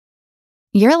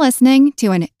You're listening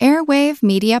to an Airwave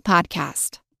Media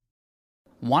Podcast.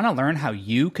 Want to learn how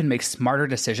you can make smarter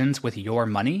decisions with your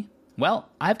money? Well,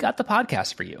 I've got the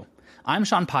podcast for you. I'm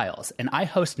Sean Piles, and I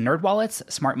host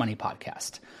NerdWallet's Smart Money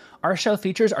Podcast. Our show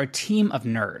features our team of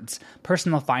nerds,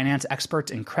 personal finance experts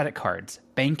in credit cards,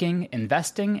 banking,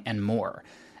 investing, and more.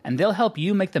 And they'll help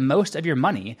you make the most of your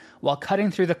money while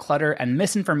cutting through the clutter and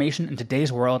misinformation in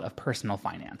today's world of personal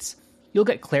finance. You'll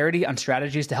get clarity on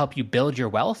strategies to help you build your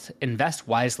wealth, invest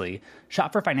wisely,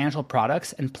 shop for financial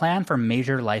products, and plan for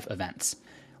major life events.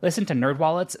 Listen to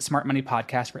NerdWallet's Smart Money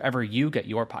Podcast wherever you get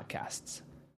your podcasts.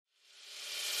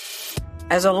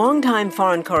 As a longtime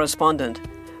foreign correspondent,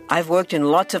 I've worked in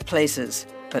lots of places,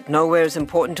 but nowhere as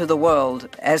important to the world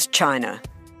as China.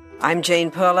 I'm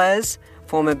Jane Perlez,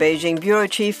 former Beijing bureau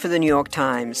chief for the New York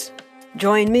Times.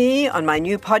 Join me on my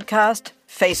new podcast,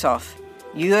 Face Off,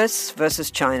 U.S.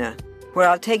 versus China, where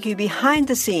I'll take you behind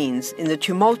the scenes in the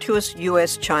tumultuous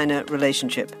U.S.-China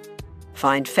relationship.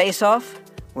 Find Face Off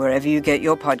wherever you get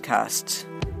your podcasts.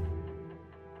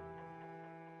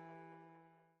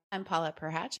 I'm Paulette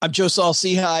Perhach. I'm Joe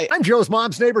Saul-Sehy. I'm Joe's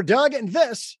mom's neighbor, Doug, and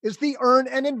this is the Earn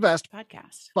and Invest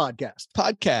Podcast.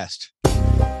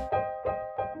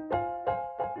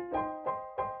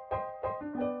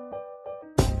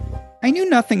 I knew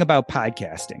nothing about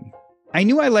podcasting. I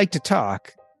knew I liked to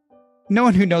talk. No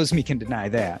one who knows me can deny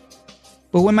that.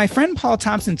 But when my friend Paul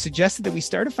Thompson suggested that we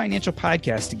start a financial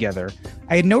podcast together,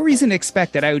 I had no reason to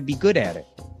expect that I would be good at it,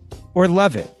 or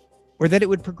love it, or that it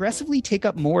would progressively take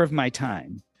up more of my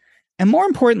time. And more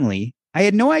importantly, I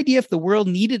had no idea if the world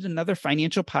needed another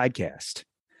financial podcast.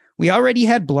 We already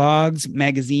had blogs,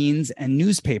 magazines, and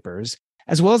newspapers,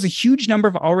 as well as a huge number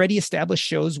of already established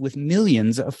shows with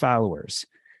millions of followers.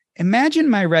 Imagine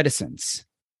my reticence.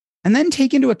 And then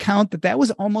take into account that that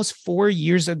was almost 4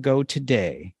 years ago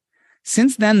today.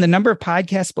 Since then, the number of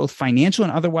podcasts, both financial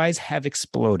and otherwise, have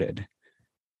exploded.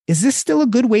 Is this still a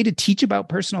good way to teach about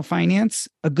personal finance?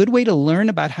 A good way to learn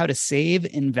about how to save,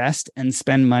 invest, and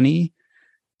spend money?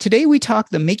 Today, we talk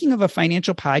the making of a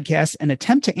financial podcast and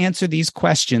attempt to answer these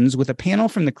questions with a panel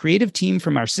from the creative team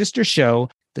from our sister show,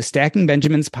 the Stacking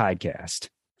Benjamins podcast.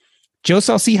 Joe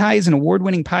Saul-Sehy is an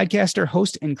award-winning podcaster,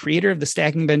 host, and creator of the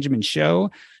Stacking Benjamins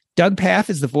show. Doug Paff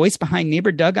is the voice behind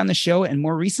Neighbor Doug on the show and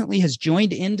more recently has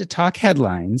joined in to talk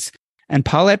headlines. And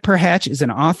Paulette Perhach is an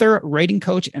author, writing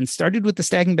coach, and started with the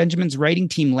Stacking Benjamins writing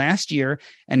team last year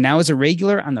and now is a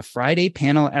regular on the Friday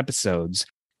panel episodes.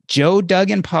 Joe, Doug,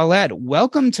 and Paulette,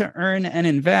 welcome to Earn and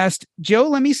Invest. Joe,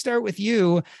 let me start with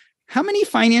you. How many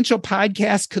financial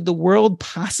podcasts could the world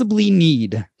possibly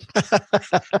need?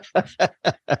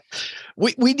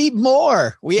 We need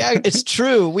more. It's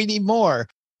true. We need more.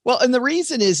 Well, and the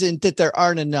reason isn't that there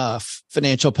aren't enough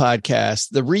financial podcasts.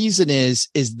 The reason is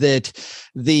that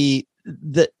the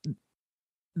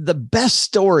best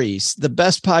stories, the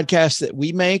best podcasts that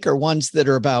we make are ones that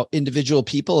are about individual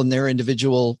people and their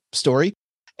individual story.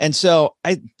 And so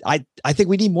I think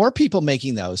we need more people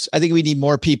making those. I think we need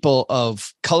more people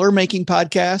of color making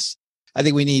podcasts. I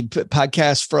think we need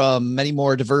podcasts from many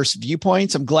more diverse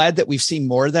viewpoints. I'm glad that we've seen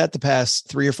more of that the past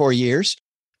 3 or 4 years.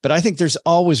 But I think there's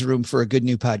always room for a good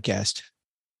new podcast.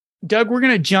 Doug, we're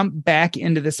going to jump back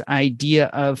into this idea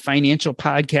of financial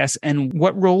podcasts and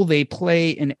what role they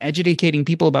play in educating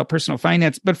people about personal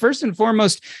finance. But first and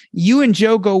foremost, you and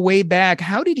Joe go way back.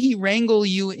 How did he wrangle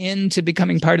you into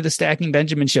becoming part of the Stacking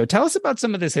Benjamin show? Tell us about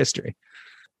some of this history.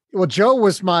 Well, Joe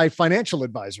was my financial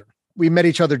advisor. We met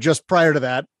each other just prior to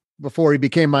that, before he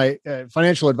became my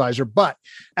financial advisor. But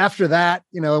after that,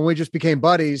 we just became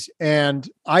buddies. And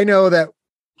I know that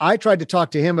I tried to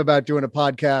talk to him about doing a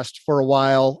podcast for a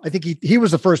while. I think he was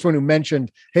the first one who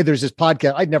mentioned, hey, there's this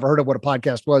podcast. I'd never heard of what a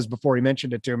podcast was before he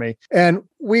mentioned it to me. And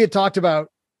we had talked about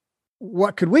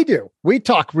what could we do? We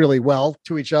talk really well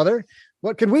to each other.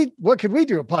 What could we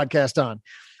do a podcast on?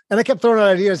 And I kept throwing out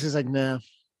ideas. He's like, no.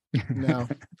 And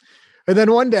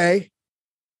then one day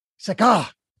he's like,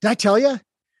 did I tell you?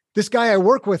 This guy I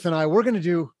work with and we're going to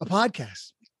do a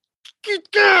podcast.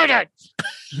 Get it.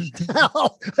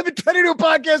 I've been trying to do a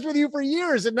podcast with you for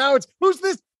years. And now who's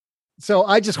this? So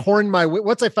I just horned my way.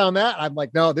 Once I found that, I'm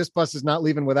like, no, this bus is not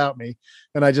leaving without me.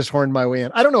 And I just horned my way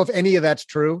in. I don't know if any of that's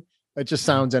true. It just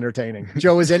sounds entertaining.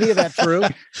 Joe, is any of that true?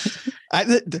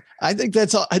 I think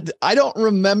that's all. I don't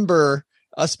remember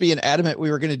us being adamant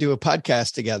we were going to do a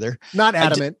podcast together. Not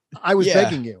adamant. I was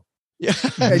begging you. Yeah.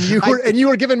 And you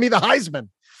were giving me the Heisman.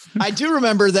 I do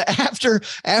remember that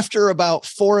after about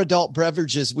 4 adult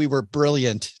beverages, we were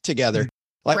brilliant together.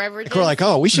 Like, we're like,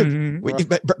 oh, we should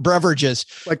beverages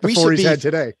like the 4 he's had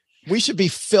today. We should be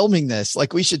filming this.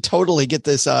 Like, we should totally get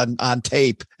this on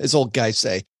tape, as old guys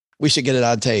say. We should get it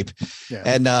on tape. Yeah.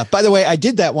 And by the way, I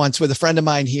did that once with a friend of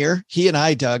mine here. He and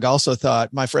I, Doug, also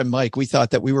thought, my friend Mike, we thought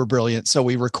that we were brilliant. So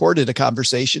we recorded a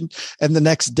conversation. And the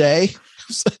next day,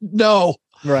 no,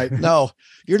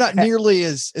 you're not nearly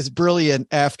as brilliant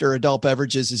after adult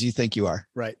beverages as you think you are.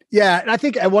 Right. Yeah. And I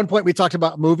think at one point we talked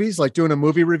about movies, like doing a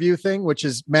movie review thing, which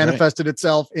has manifested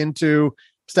itself into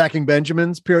Stacking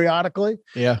Benjamins periodically.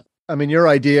 Yeah. I mean, your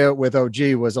idea with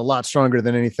OG was a lot stronger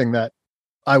than anything that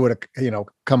I would have,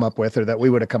 come up with, or that we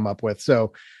would have come up with.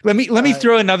 So let me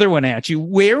throw another one at you.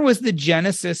 Where was the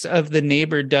genesis of the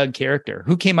neighbor Doug character?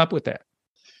 Who came up with that?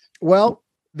 Well,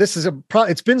 this is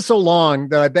it's been so long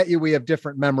that I bet you we have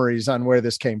different memories on where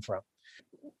this came from.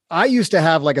 I used to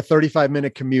have like a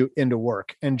 35-minute commute into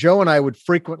work, and Joe and I would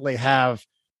frequently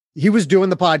he was doing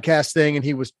the podcast thing, and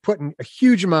he was putting a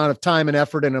huge amount of time and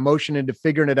effort and emotion into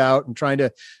figuring it out and trying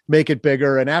to make it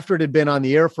bigger. And after it had been on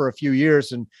the air for a few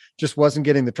years and just wasn't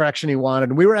getting the traction he wanted,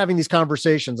 and we were having these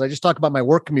conversations, I just talk about my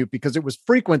work commute because it was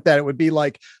frequent that it would be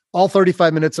like all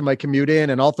 35 minutes of my commute in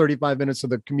and all 35 minutes of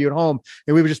the commute home.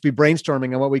 And we would just be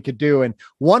brainstorming on what we could do. And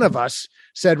one of us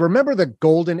said, remember the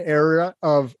golden era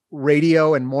of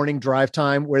radio and morning drive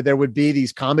time where there would be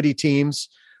these comedy teams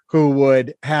who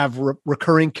would have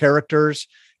recurring characters.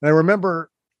 And I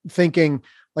remember thinking,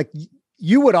 like,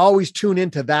 you would always tune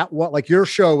into that, like your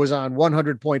show was on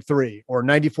 100.3 or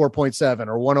 94.7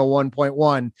 or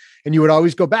 101.1. And you would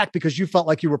always go back because you felt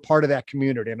like you were part of that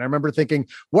community. And I remember thinking,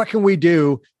 what can we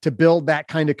do to build that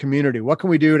kind of community? What can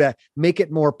we do to make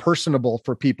it more personable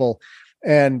for people?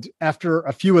 And after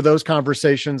a few of those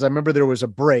conversations, I remember there was a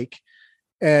break,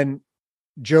 and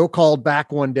Joe called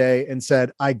back one day and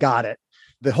said, I got it.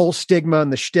 The whole stigma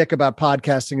and the shtick about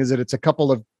podcasting is that it's a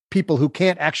couple of people who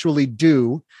can't actually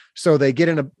do. So they get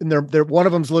in one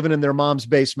of them's living in their mom's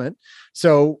basement.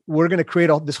 So we're going to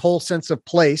create this whole sense of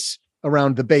place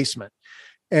around the basement.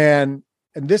 And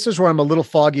this is where I'm a little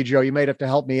foggy, Joe. You might have to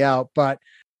help me out. But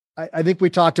I think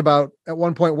we talked about at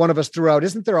one point, one of us threw out,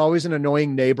 isn't there always an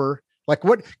annoying neighbor? Like,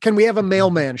 what can we have a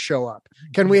mailman show up?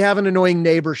 Can we have an annoying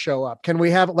neighbor show up? Can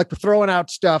we have, like, throwing out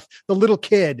stuff, the little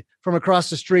kid from across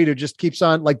the street who just keeps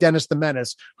on, like Dennis the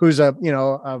Menace, who's a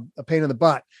pain in the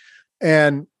butt.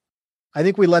 And I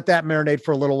think we let that marinate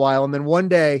for a little while. And then one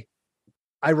day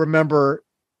I remember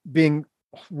being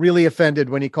really offended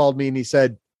when he called me and he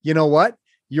said, you know what?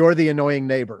 You're the annoying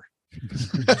neighbor.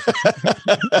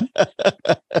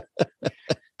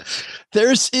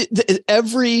 There's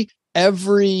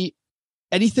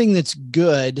anything that's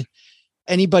good,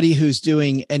 anybody who's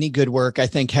doing any good work, I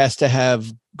think, has to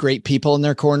have great people in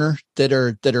their corner that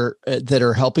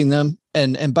are helping them.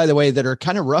 And by the way, that are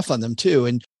kind of rough on them too.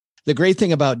 And the great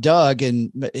thing about Doug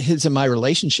and his and my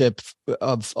relationship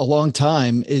of a long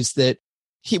time is that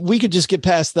we could just get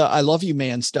past the I love you,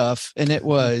 man stuff. And it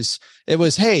was,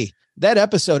 hey, that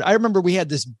episode, I remember we had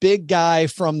this big guy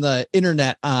from the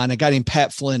internet on, a guy named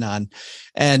Pat Flynn on,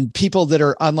 and people that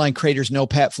are online creators know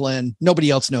Pat Flynn. Nobody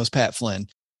else knows Pat Flynn.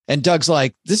 And Doug's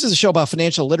like, this is a show about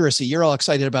financial literacy. You're all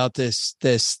excited about this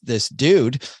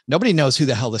dude. Nobody knows who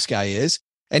the hell this guy is.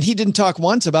 And he didn't talk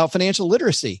once about financial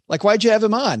literacy. Like, why'd you have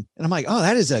him on? And I'm like, oh,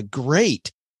 that is a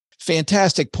great,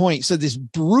 fantastic point. So this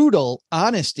brutal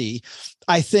honesty,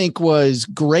 I think, was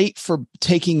great for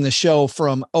taking the show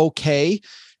from okay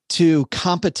to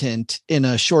competent in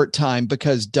a short time,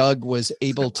 because Doug was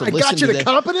able to listen. I got you to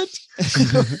competent.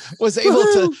 was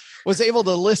able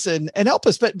to listen and help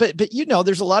us. But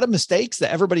there's a lot of mistakes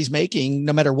that everybody's making,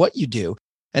 no matter what you do.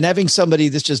 And having somebody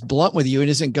that's just blunt with you and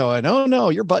isn't going, oh no,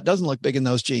 your butt doesn't look big in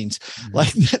those jeans. Mm-hmm.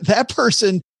 Like that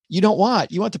person you don't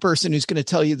want. You want the person who's going to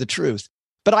tell you the truth.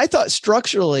 But I thought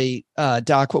structurally,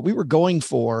 Doc, what we were going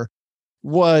for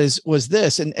was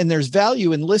this, and there's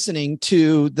value in listening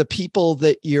to the people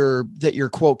that you're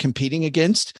quote competing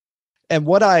against. And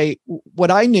what I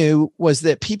knew was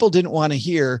that people didn't want to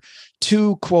hear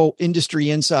two quote industry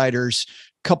insiders,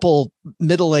 couple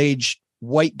middle-aged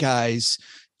white guys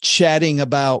chatting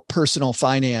about personal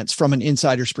finance from an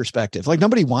insider's perspective. Like,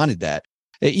 nobody wanted that.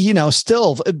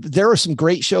 Still, there are some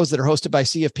great shows that are hosted by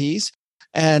CFPs,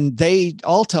 and they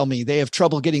all tell me they have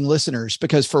trouble getting listeners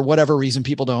because for whatever reason,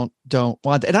 people don't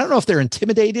want. And I don't know if they're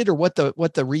intimidated or what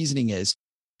the reasoning is.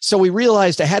 So we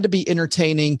realized it had to be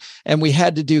entertaining, and we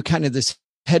had to do kind of this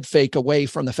head fake away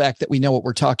from the fact that we know what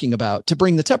we're talking about to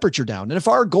bring the temperature down. And if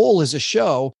our goal as a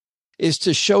show is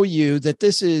to show you that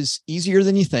this is easier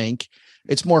than you think,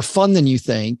 it's more fun than you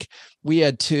think, we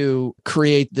had to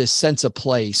create this sense of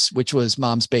place, which was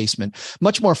Mom's Basement.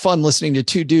 Much more fun listening to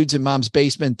two dudes in Mom's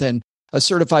Basement than a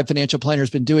certified financial planner who's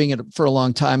been doing it for a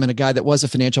long time, and a guy that was a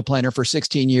financial planner for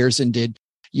 16 years and did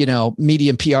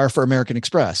medium PR for American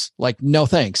Express. Like, no,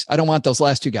 thanks. I don't want those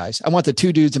last two guys. I want the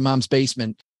two dudes in mom's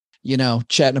basement,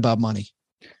 chatting about money.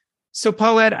 So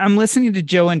Paulette, I'm listening to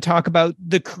Joe and talk about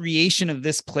the creation of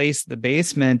this place, the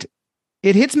basement.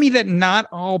 It hits me that not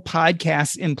all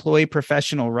podcasts employ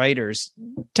professional writers.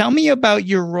 Tell me about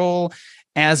your role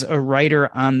as a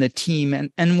writer on the team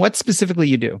and what specifically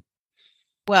you do.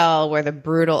 Well, where the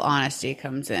brutal honesty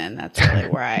comes in, that's really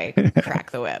where I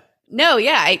crack the whip. No,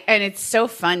 yeah. And it's so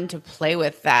fun to play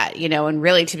with that, and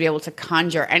really to be able to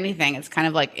conjure anything. It's kind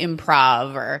of like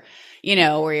improv or,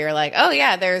 where you're like, oh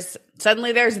yeah, there's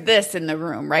this in the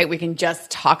room, right? We can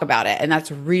just talk about it. And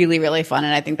that's really, really fun.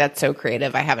 And I think that's so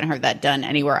creative. I haven't heard that done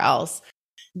anywhere else.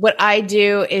 What I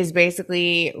do is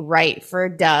basically write for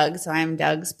Doug. So I'm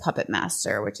Doug's puppet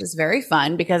master, which is very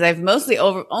fun because I've mostly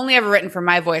only ever written for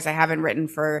my voice. I haven't written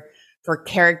for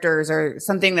characters or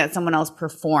something that someone else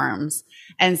performs.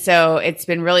 And so it's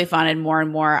been really fun. And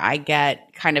more I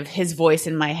get kind of his voice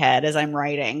in my head as I'm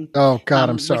writing. Oh God,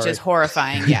 I'm sorry. Which is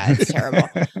horrifying. Yeah, it's terrible.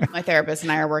 My therapist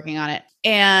and I are working on it.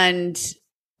 And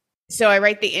so I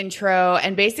write the intro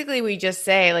and basically we just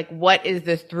say like, what is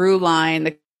the through line,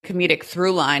 the comedic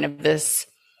through line of this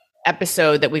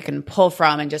episode that we can pull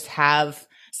from and just have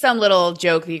some little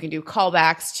joke that you can do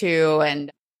callbacks to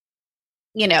and,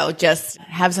 just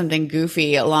have something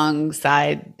goofy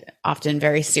alongside often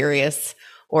very serious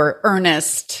or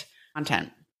earnest content.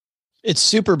 It's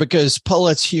super because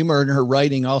Paulette's humor and her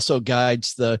writing also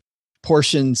guides the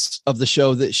portions of the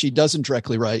show that she doesn't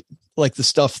directly write, like the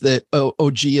stuff that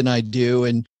OG and I do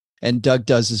and Doug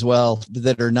does as well,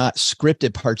 that are not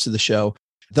scripted parts of the show.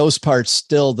 Those parts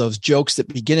still, those jokes that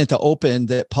begin at the open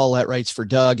that Paulette writes for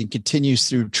Doug and continues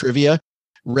through trivia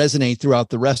resonate throughout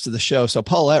the rest of the show. So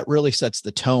Paulette really sets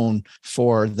the tone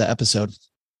for the episode.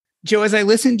 Joe, as I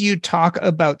listened to you talk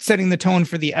about setting the tone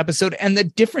for the episode and the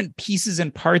different pieces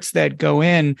and parts that go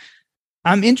in,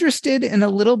 I'm interested in a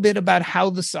little bit about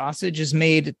how the sausage is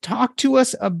made. Talk to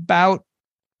us about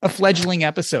a fledgling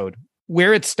episode,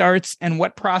 where it starts and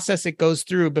what process it goes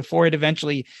through before it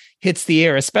eventually hits the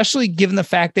air, especially given the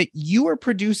fact that you are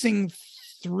producing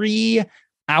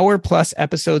 3-hour-plus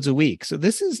episodes a week. So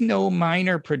this is no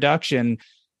minor production.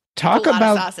 Talk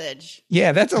about sausage.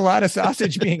 Yeah, that's a lot of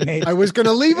sausage being made. I was going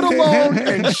to leave it alone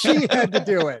and she had to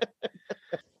do it.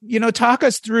 Talk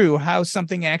us through how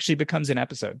something actually becomes an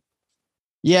episode.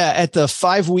 Yeah, at the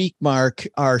 5-week mark,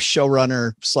 our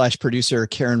showrunner / producer,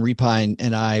 Karen Repine,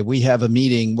 and we have a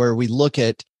meeting where we look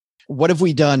at what have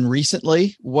we done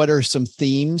recently? What are some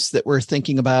themes that we're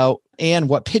thinking about? And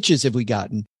what pitches have we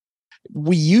gotten?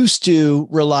 We used to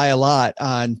rely a lot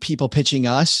on people pitching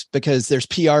us because there's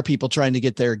PR people trying to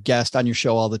get their guest on your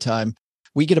show all the time.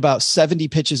 We get about 70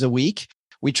 pitches a week.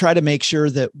 We try to make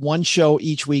sure that one show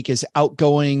each week is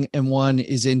outgoing and one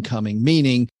is incoming,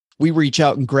 meaning we reach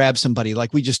out and grab somebody.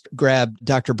 Like we just grabbed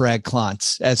Dr. Brad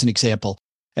Klontz as an example.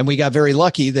 And we got very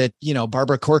lucky that,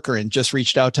 Barbara Corcoran just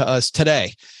reached out to us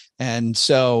today. And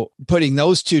so putting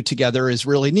those two together is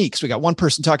really neat. So we got one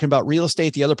person talking about real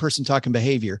estate, the other person talking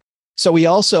behavior. So we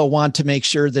also want to make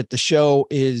sure that the show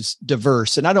is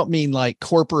diverse. And I don't mean like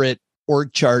corporate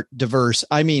org chart diverse.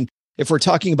 I mean, if we're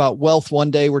talking about wealth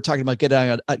one day, we're talking about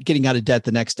getting out of debt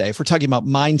the next day. If we're talking about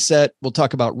mindset, we'll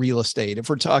talk about real estate. If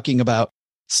we're talking about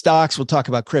stocks, we'll talk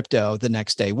about crypto the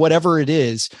next day. Whatever it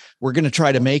is, we're going to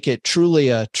try to make it truly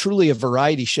a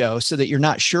variety show so that you're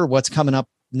not sure what's coming up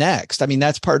next. I mean,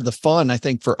 that's part of the fun, I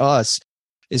think, for us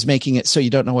is making it so you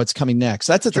don't know what's coming next.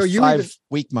 That's at the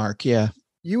 5-week mark. Yeah.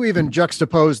 You even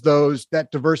juxtapose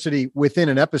that diversity within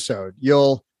an episode.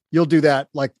 You'll do that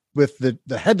like with the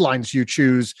headlines you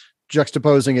choose,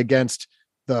 juxtaposing against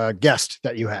the guest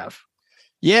that you have.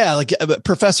 Yeah, like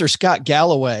Professor Scott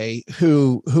Galloway,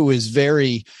 who is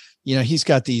very, he's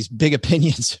got these big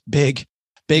opinions, big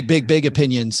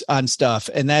opinions on stuff,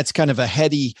 and that's kind of a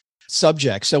heady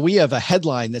subject. So we have a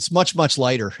headline that's much, much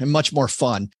lighter and much more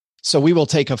fun. So we will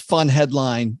take a fun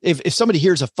headline. If somebody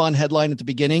hears a fun headline at the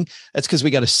beginning, that's because we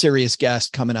got a serious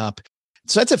guest coming up.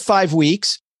 So that's at 5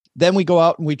 weeks. Then we go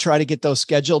out and we try to get those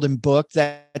scheduled and booked.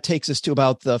 That takes us to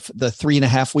about the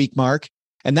 3.5-week mark.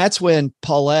 And that's when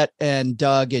Paulette and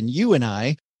Doug and you and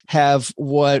I have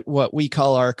what we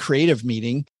call our creative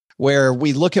meeting, where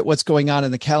we look at what's going on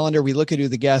in the calendar. We look at who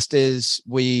the guest is.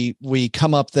 We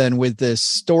come up then with this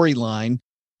storyline.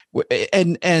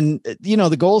 And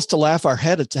the goal is to laugh our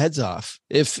heads off.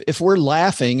 If we're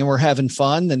laughing and we're having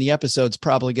fun, then the episode's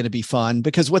probably going to be fun,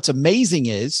 because what's amazing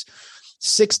is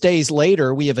 6 days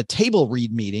later, we have a table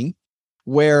read meeting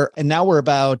and now we're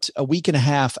about a week and a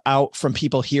half out from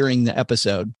people hearing the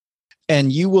episode,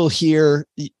 and you will hear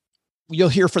you'll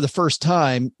hear for the first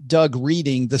time Doug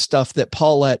reading the stuff that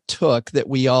Paulette took that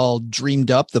we all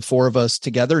dreamed up, the four of us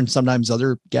together, and sometimes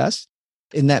other guests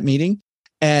in that meeting.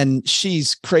 And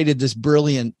she's created this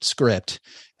brilliant script.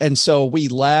 And so we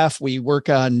laugh, we work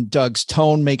on Doug's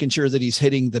tone, making sure that he's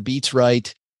hitting the beats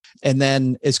right. And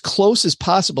then as close as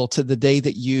possible to the day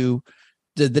that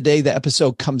the day the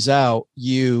episode comes out,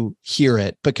 you hear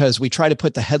it, because we try to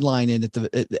put the headline in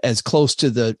as close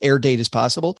to the air date as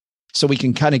possible, so we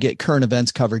can kind of get current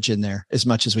events coverage in there as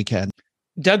much as we can.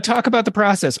 Doug, talk about the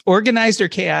process. Organized or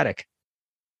chaotic?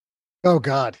 Oh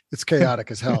God, it's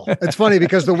chaotic as hell. It's funny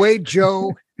because the way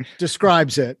Joe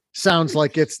describes it sounds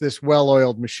like it's this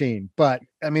well-oiled machine, but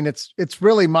I mean, it's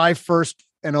really my first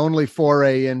and only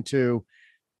foray into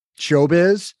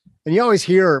showbiz. And you always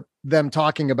hear them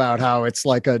talking about how it's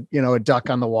like a duck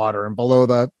on the water, and below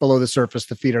the surface,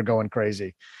 the feet are going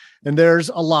crazy. And there's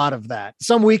a lot of that.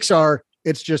 Some weeks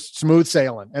it's just smooth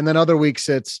sailing. And then other weeks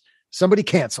it's somebody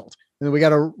canceled, and then we got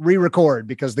to re-record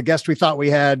because the guest we thought we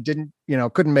had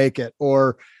couldn't make it,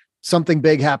 or something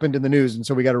big happened in the news. And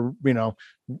so we got to,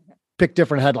 pick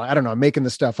different headline. I don't know, I'm making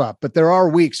this stuff up, but there are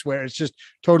weeks where it's just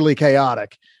totally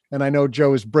chaotic. And I know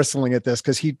Joe is bristling at this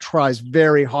because he tries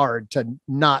very hard to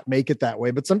not make it that way,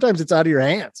 but sometimes it's out of your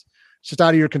hands. It's just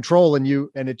out of your control, and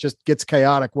it just gets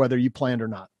chaotic whether you planned or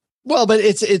not. Well, but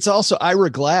it's also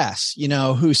Ira Glass,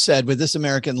 who said with This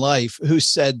American Life, who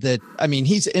said that, I mean,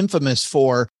 he's infamous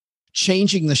for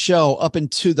changing the show up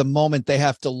into the moment they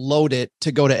have to load it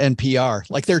to go to NPR.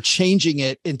 Like, they're changing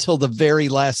it until the very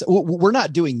last. We're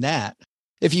not doing that.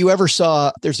 If you ever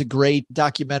saw, there's a great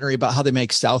documentary about how they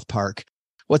make South Park.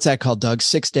 What's that called, Doug?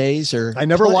 6 Days? Or I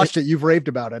never watched it. You've raved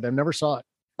about it. I never saw it.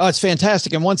 Oh, it's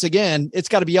fantastic. And once again, it's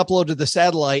got to be uploaded to the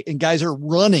satellite, and guys are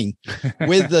running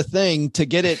with the thing to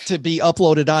get it to be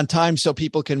uploaded on time so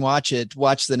people can watch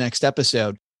the next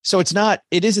episode. So it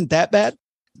isn't that bad.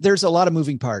 There's a lot of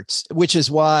moving parts, which is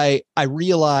why I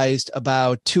realized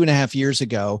about 2.5 years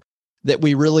ago that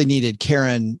we really needed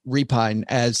Karen Repine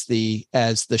as the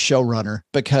showrunner,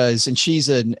 and she's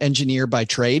an engineer by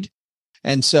trade.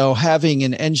 And so having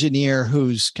an engineer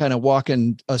who's kind of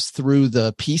walking us through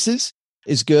the pieces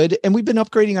is good. And we've been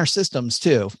upgrading our systems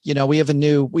too. We have a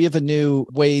new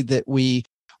way that we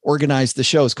organize the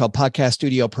show. It's called Podcast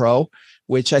Studio Pro,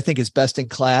 which I think is best in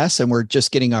class. And we're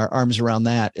just getting our arms around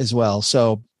that as well.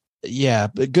 So yeah,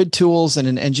 good tools and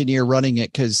an engineer running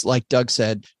it. Cause like Doug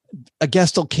said, a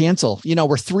guest will cancel.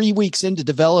 We're 3 weeks into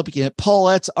developing it.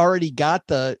 Paulette's already got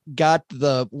the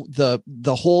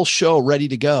whole show ready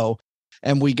to go.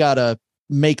 And we got to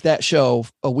make that show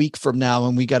a week from now,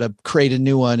 and we got to create a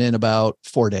new one in about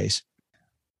 4 days.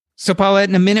 So, Paulette,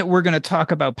 in a minute, we're going to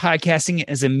talk about podcasting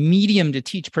as a medium to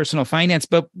teach personal finance.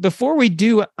 But before we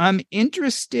do, I'm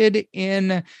interested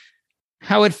in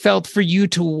how it felt for you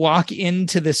to walk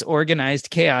into this organized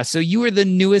chaos. So you were the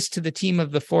newest to the team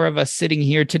of the four of us sitting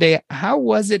here today. How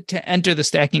was it to enter the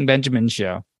Stacking Benjamin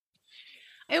show?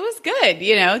 It was good,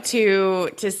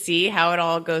 to see how it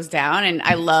all goes down. And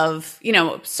I love,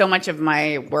 so much of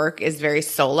my work is very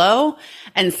solo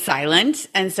and silent.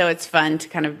 And so it's fun to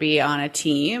kind of be on a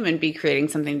team and be creating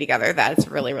something together. That's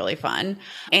really, really fun.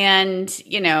 And,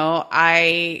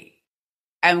 I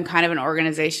am kind of an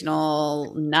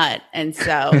organizational nut. And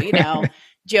so,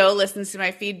 Joe listens to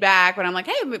my feedback when I'm like,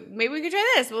 hey, maybe we could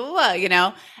try this, blah, blah,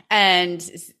 blah, and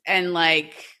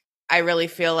like, I really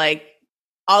feel like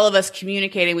all of us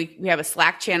communicating, we have a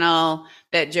Slack channel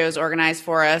that Joe's organized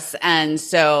for us. And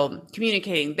so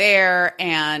communicating there,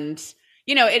 and,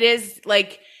 it is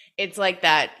like, it's like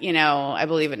that, I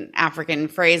believe an African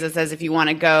phrase that says, if you want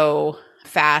to go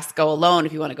fast, go alone.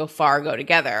 If you want to go far, go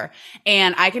together.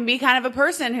 And I can be kind of a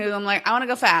person who I'm like, I want to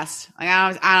go fast. Like,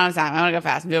 I don't have time. I want to go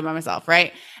fast and do it by myself.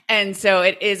 Right. And so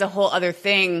it is a whole other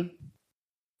thing.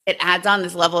 It adds on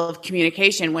this level of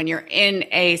communication when you're in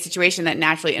a situation that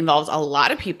naturally involves a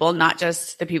lot of people, not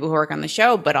just the people who work on the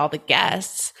show, but all the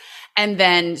guests, and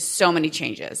then so many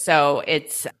changes. So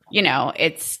it's,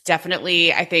 it's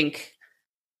definitely, I think,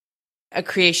 a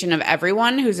creation of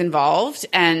everyone who's involved.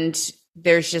 And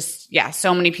there's just,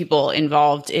 so many people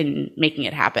involved in making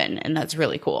it happen. And that's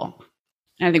really cool.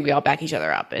 And I think we all back each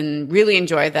other up and really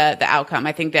enjoy the outcome.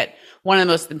 I think that one of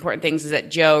the most important things is that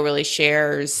Joe really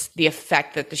shares the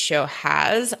effect that the show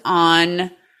has on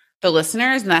the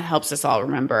listeners. And that helps us all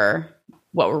remember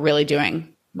what we're really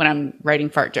doing when I'm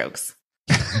writing fart jokes.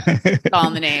 It's all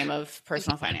in the name of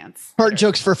personal finance. Fart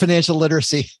jokes for financial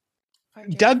literacy.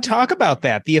 Doug, talk about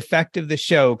that, the effect of the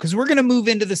show, because we're going to move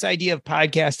into this idea of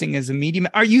podcasting as a medium.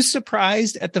 Are you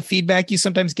surprised at the feedback you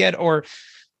sometimes get, or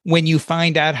when you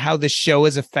find out how the show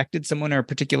has affected someone or a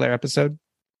particular episode?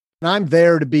 And I'm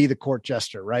there to be the court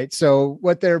jester, right? So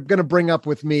what they're going to bring up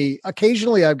with me,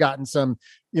 occasionally I've gotten some,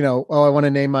 I want to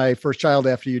name my first child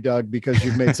after you, Doug, because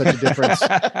you've made such a difference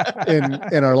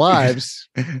in our lives.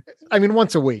 I mean,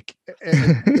 once a week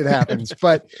it happens,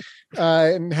 but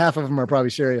and half of them are probably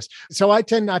serious. So I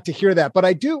tend not to hear that, but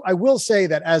I will say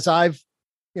that as I've,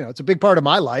 it's a big part of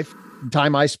my life,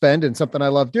 time I spend and something I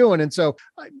love doing. And so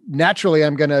naturally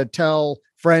I'm going to tell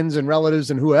friends and relatives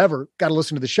and whoever, got to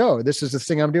listen to the show. This is the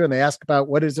thing I'm doing. They ask about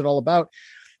what is it all about.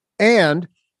 And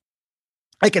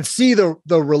I can see the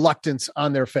reluctance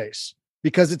on their face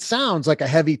because it sounds like a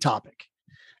heavy topic.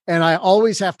 And I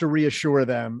always have to reassure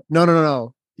them,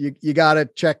 no. You got to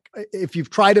check if you've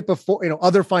tried it before,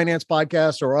 other finance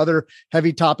podcasts or other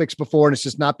heavy topics before, and it's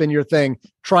just not been your thing.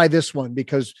 Try this one,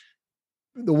 because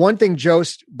the one thing Joe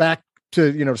back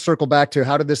to, circle back to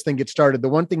how did this thing get started? The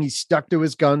one thing he stuck to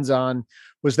his guns on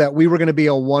was that we were going to be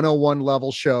a 101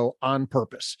 level show on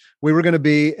purpose. We were going to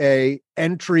be a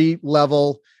entry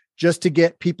level just to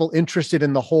get people interested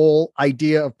in the whole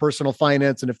idea of personal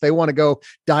finance. And if they want to go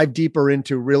dive deeper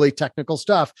into really technical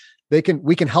stuff, we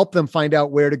can help them find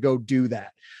out where to go do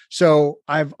that. So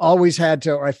I've always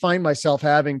I find myself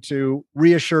having to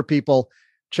reassure people,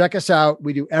 check us out.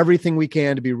 We do everything we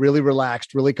can to be really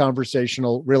relaxed, really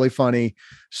conversational, really funny,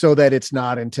 so that it's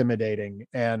not intimidating.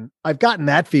 And I've gotten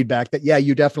that feedback that, yeah,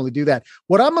 you definitely do that.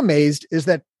 What I'm amazed is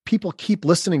that people keep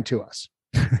listening to us.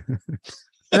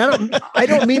 And I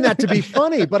don't mean that to be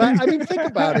funny, but I mean, think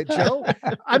about it, Joe.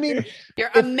 I mean,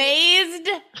 you're amazed.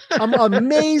 I'm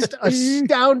amazed,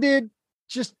 astounded,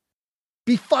 just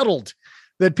befuddled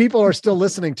that people are still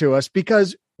listening to us,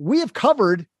 because we have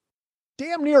covered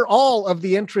damn near all of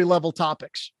the entry-level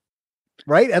topics,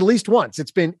 right? At least once.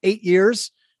 It's been 8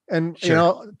 years and,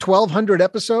 1,200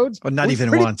 episodes. Well, not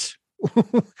even once.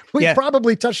 We've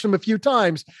probably touched them a few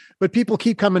times, but people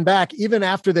keep coming back even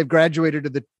after they've graduated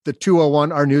to the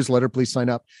 201, our newsletter, please sign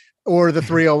up, or the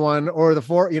 301 or the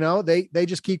 4, they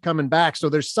just keep coming back. So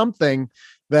there's something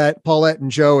that Paulette and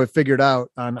Joe have figured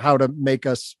out on how to make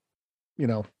us,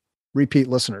 repeat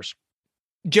listeners.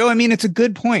 Joe, I mean, it's a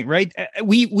good point, right?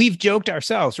 We've joked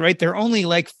ourselves, right? There are only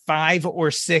like 5 or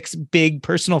 6 big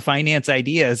personal finance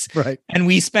ideas. Right. And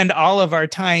we spend all of our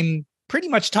time pretty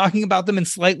much talking about them in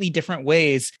slightly different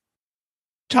ways.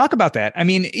 Talk about that. I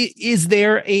mean, is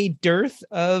there a dearth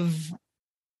of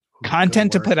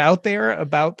content to put out there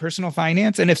about personal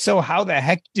finance? And if so, how the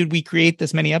heck did we create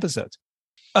this many episodes?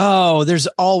 Oh, there's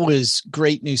always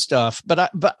great new stuff. But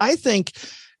I think,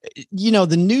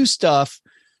 the new stuff,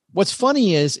 what's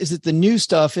funny is that the new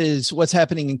stuff is what's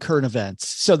happening in current events.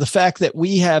 So the fact that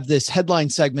we have this headline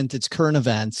segment that's current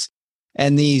events,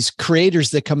 and these creators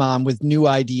that come on with new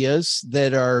ideas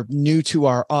that are new to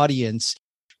our audience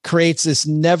creates this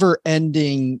never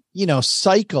ending,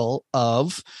 cycle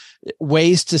of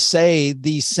ways to say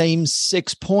these same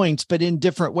 6 points, but in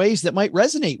different ways that might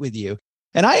resonate with you.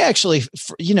 And I actually,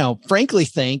 frankly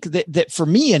think that for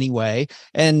me anyway,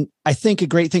 and I think a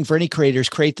great thing for any creators,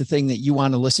 create the thing that you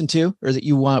want to listen to or that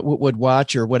you would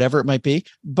watch or whatever it might be.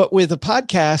 But with a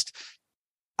podcast,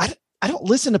 I don't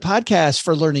listen to podcasts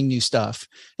for learning new stuff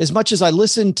as much as I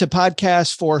listen to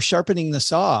podcasts for sharpening the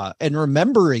saw and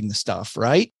remembering the stuff,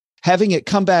 right? Having it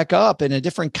come back up in a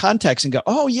different context and go,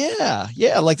 oh yeah.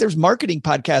 Like there's marketing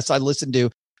podcasts I listen to,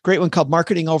 great one called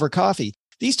Marketing Over Coffee.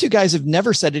 These two guys have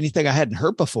never said anything I hadn't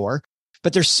heard before,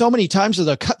 but there's so many times where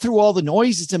they'll cut through all the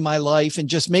noises in my life and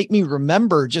just make me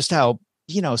remember just how,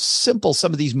 simple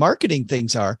some of these marketing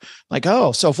things are. Like,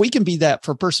 oh, so if we can be that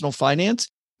for personal finance,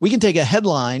 we can take a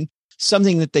headline,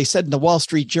 something that they said in the Wall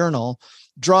Street Journal,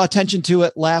 draw attention to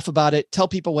it, laugh about it, tell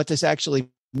people what this actually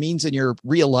means in your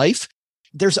real life.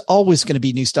 There's always going to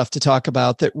be new stuff to talk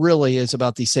about that really is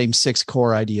about these same 6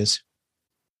 core ideas.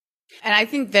 And I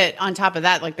think that on top of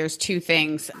that, like there's 2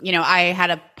 things. I had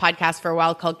a podcast for a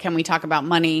while called Can We Talk About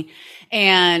Money?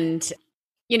 And,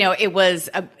 it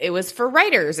was for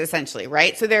writers essentially,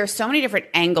 right? So there are so many different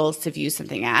angles to view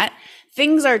something at.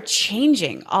 Things are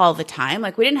changing all the time.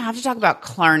 Like we didn't have to talk about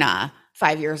Klarna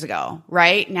 5 years ago,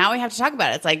 right? Now we have to talk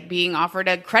about it. It's like being offered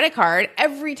a credit card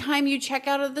every time you check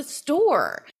out of the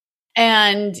store.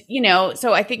 And,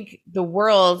 so I think the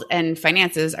world and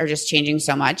finances are just changing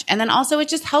so much. And then also it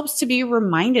just helps to be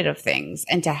reminded of things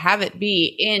and to have it be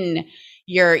in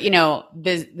your,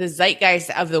 the zeitgeist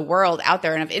of the world out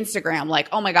there and of Instagram. Like,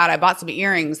 oh my God, I bought some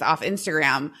earrings off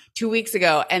Instagram 2 weeks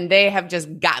ago and they have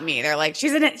just got me. They're like,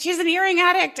 she's an earring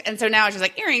addict. And so now she's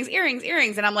like,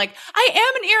 earrings. And I'm like, I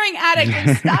am an earring addict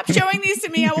and stop showing these to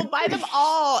me. I will buy them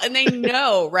all. And they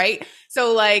know, right?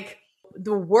 So like,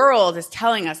 the world is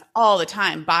telling us all the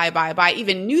time, buy.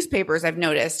 Even newspapers, I've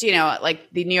noticed,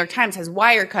 like the New York Times has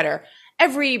Wirecutter.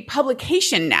 Every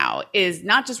publication now is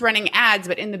not just running ads,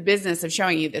 but in the business of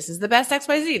showing you this is the best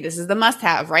XYZ. This is the must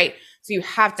have, right? So you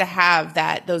have to have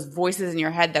those voices in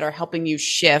your head that are helping you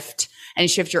shift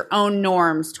your own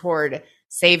norms toward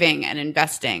saving and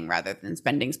investing rather than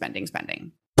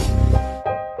spending.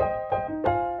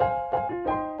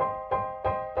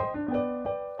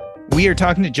 We are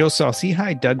talking to Joe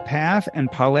Saul-Sehy, Doug Paff,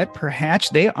 and Paulette Perhach.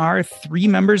 They are 3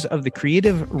 members of the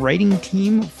creative writing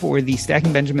team for the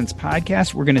Stacking Benjamins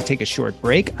podcast. We're going to take a short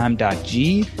break. I'm Doc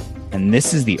G, and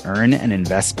this is the Earn and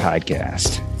Invest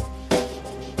podcast.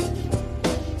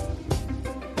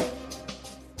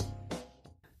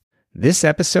 This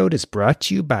episode is brought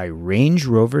to you by Range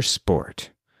Rover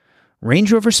Sport.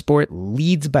 Range Rover Sport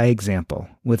leads by example.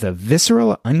 With a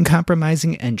visceral,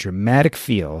 uncompromising, and dramatic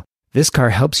feel, this car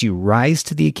helps you rise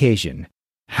to the occasion.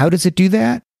 How does it do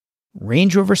that?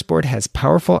 Range Rover Sport has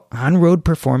powerful on-road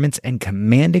performance and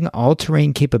commanding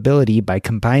all-terrain capability by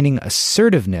combining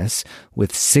assertiveness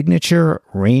with signature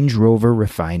Range Rover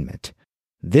refinement.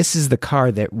 This is the car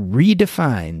that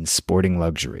redefines sporting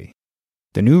luxury.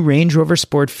 The new Range Rover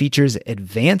Sport features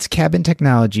advanced cabin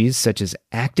technologies such as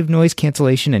active noise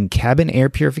cancellation and cabin air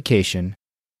purification,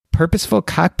 purposeful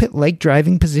cockpit-like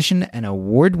driving position, and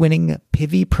award-winning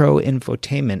Pivi Pro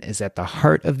infotainment is at the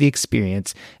heart of the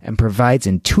experience and provides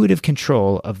intuitive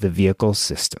control of the vehicle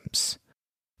systems.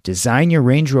 Design your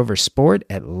Range Rover Sport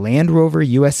at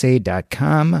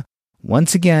LandRoverUSA.com.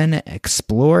 Once again,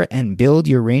 explore and build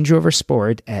your Range Rover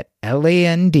Sport at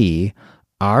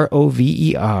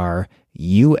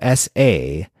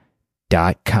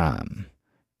LandRoverUSA.com.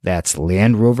 That's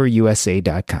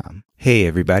LandRoverUSA.com. Hey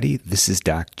everybody, this is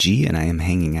Doc G, and I am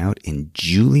hanging out in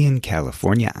Julian,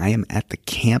 California. I am at the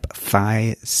Camp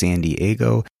Phi San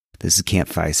Diego. This is Camp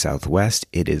Phi Southwest.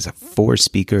 It is 4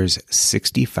 speakers,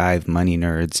 65 money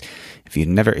nerds. If you've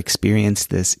never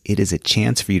experienced this, it is a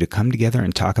chance for you to come together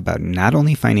and talk about not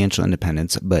only financial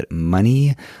independence, but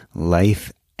money,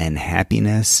 life, and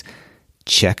happiness.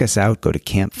 Check us out. Go to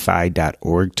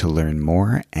campphi.org to learn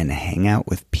more and hang out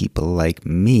with people like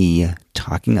me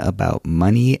talking about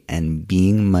money and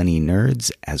being money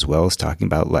nerds, as well as talking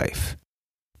about life.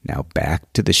 Now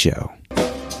back to the show.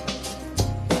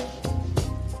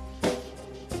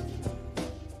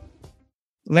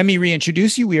 Let me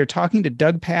reintroduce you. We are talking to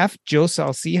Doug Paff, Joe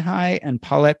Saul-Sehy, and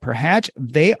Paulette Perhach.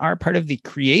 They are part of the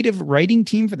creative writing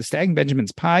team for the Stacking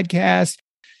Benjamins podcast.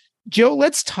 Joe,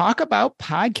 let's talk about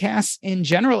podcasts in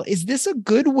general. Is this a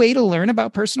good way to learn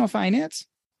about personal finance?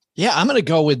 Yeah, I'm going to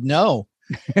go with no.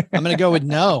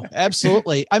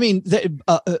 Absolutely. I mean,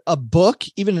 a book,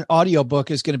 even an audio book,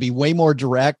 is going to be way more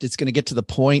direct. It's going to get to the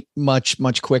point much,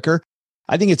 much quicker.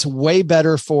 I think it's way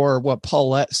better for what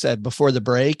Paulette said before the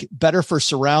break, better for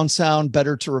surround sound,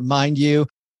 better to remind you.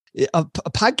 A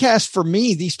podcast for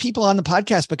me, these people on the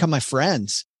podcast become my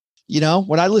friends.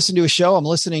 When I listen to a show, I'm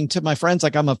listening to my friends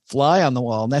like I'm a fly on the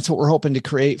wall. And that's what we're hoping to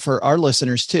create for our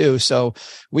listeners too. So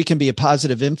we can be a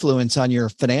positive influence on your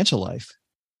financial life.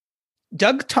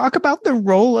 Doug, talk about the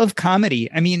role of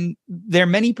comedy. I mean, there are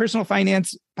many personal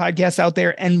finance podcasts out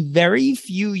there and very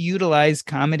few utilize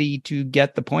comedy to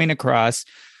get the point across.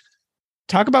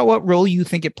 Talk about what role you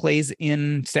think it plays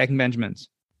in Stacking Benjamins.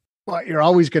 Well, you're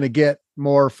always going to get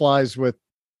more flies with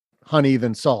honey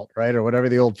than salt, right? Or whatever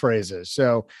the old phrase is.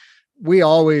 So we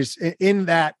always, in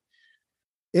that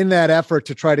effort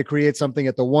to try to create something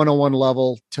at the 101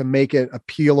 level to make it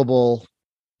appealable, is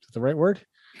that the right word?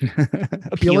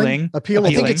 Appealing. I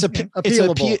think it's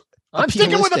appealable. I'm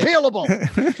sticking with appealable.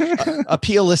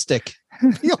 Appealistic.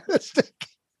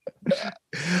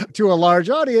 To a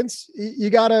large audience, you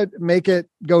got to make it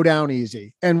go down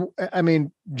easy. And I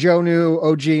mean, Joe knew,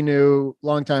 OG knew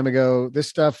long time ago, this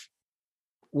stuff,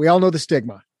 we all know the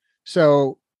stigma.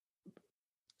 So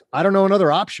I don't know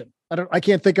another option. I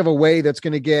can't think of a way that's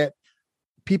going to get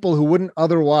people who wouldn't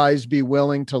otherwise be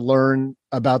willing to learn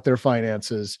about their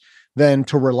finances than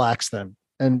to relax them.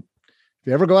 And if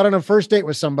you ever go out on a first date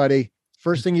with somebody,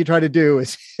 first thing you try to do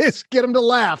is get them to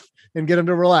laugh and get them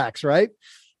to relax. Right.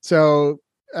 So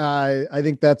I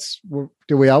think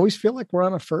do we always feel like we're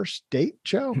on a first date,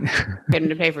 Joe? Get them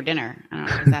to pay for dinner. I don't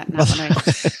know. Is that not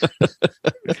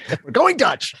We're going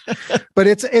Dutch, but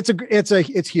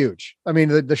it's huge. I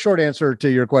mean, the short answer to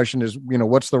your question is,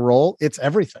 what's the role? It's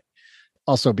everything.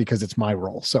 Also because it's my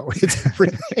role. So it's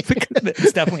everything.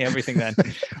 It's definitely everything then.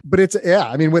 But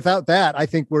I mean, without that, I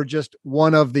think we're just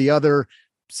one of the other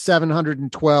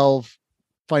 712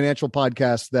 financial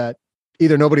podcasts that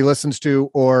either nobody listens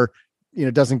to or,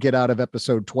 doesn't get out of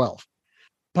episode 12.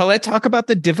 Paulette, talk about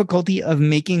the difficulty of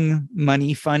making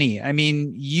money funny. I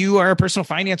mean, you are a personal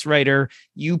finance writer.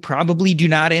 You probably do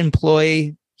not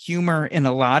employ humor in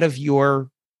a lot of your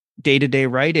day-to-day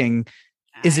writing.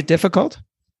 Is it difficult?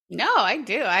 No, I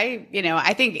do.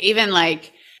 I think even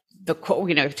like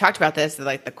we've talked about this,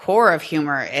 like the core of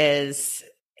humor is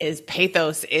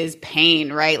pathos, is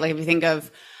pain, right? Like if you think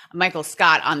of Michael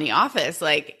Scott on The Office,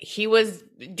 like he was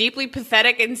deeply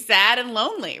pathetic and sad and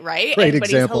lonely, right? Great But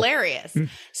example. he's hilarious.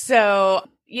 So,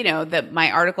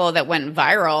 my article that went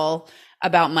viral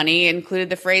about money included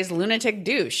the phrase lunatic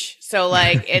douche. So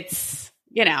like it's,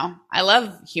 I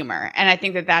love humor. And I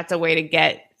think that that's a way to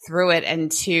get through it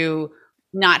and to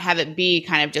not have it be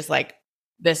kind of just like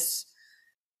this,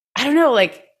 I don't know,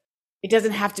 like it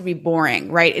doesn't have to be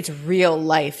boring, right? It's real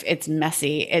life. It's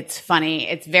messy. It's funny.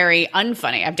 It's very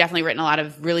unfunny. I've definitely written a lot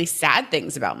of really sad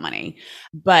things about money,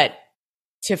 but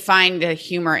to find the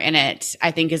humor in it,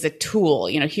 I think is a tool.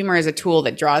 Humor is a tool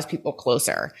that draws people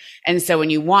closer. And so when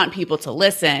you want people to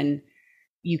listen,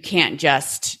 you can't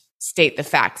just state the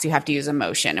facts. You have to use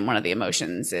emotion. And one of the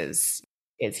emotions is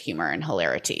humor and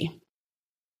hilarity.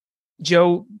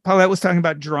 Joe, Paulette was talking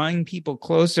about drawing people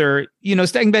closer.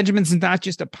 Stacking Benjamins is not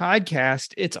just a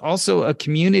podcast. It's also a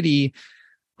community.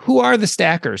 Who are the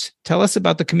Stackers? Tell us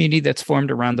about the community that's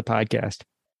formed around the podcast.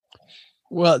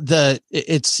 Well,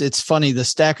 it's funny. The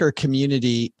Stacker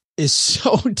community is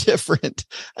so different.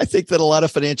 I think that a lot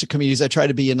of financial communities, I try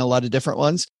to be in a lot of different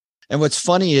ones. And what's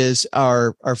funny is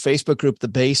our Facebook group, The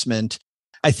Basement,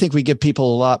 I think we give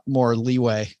people a lot more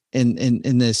leeway in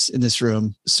this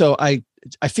room. So I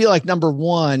feel like number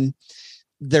one,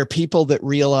 they're people that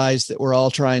realize that we're all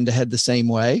trying to head the same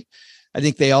way. I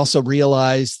think they also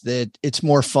realize that it's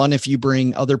more fun if you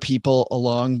bring other people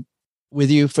along with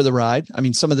you for the ride. I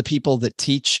mean, some of the people that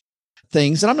teach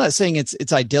things, and I'm not saying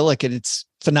it's idyllic and it's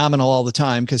phenomenal all the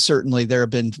time, because certainly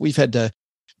we've had to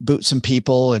boot some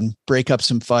people and break up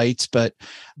some fights, but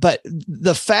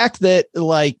the fact that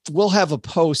like we'll have a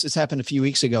post, this happened a few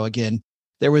weeks ago again.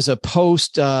 There was a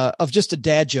post of just a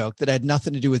dad joke that had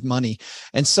nothing to do with money.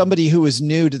 And somebody who was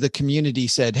new to the community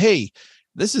said, "Hey,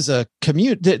 this is a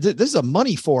this is a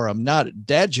money forum, not a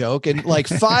dad joke." And like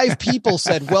 5 people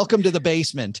said, "Welcome to the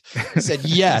basement." I said,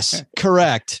 "Yes,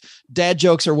 correct. Dad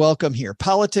jokes are welcome here.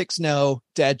 Politics, no.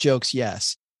 Dad jokes,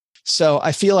 yes." So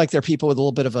I feel like they're people with a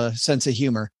little bit of a sense of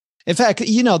humor. In fact,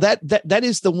 that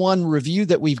is the one review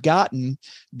that we've gotten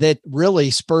that really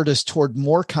spurred us toward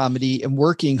more comedy and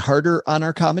working harder on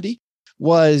our comedy.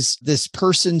 Was this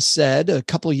person said a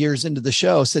couple of years into the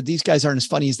show, said these guys aren't as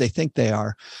funny as they think they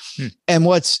are. And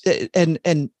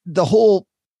and the whole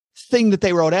thing that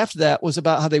they wrote after that was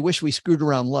about how they wish we screwed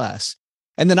around less.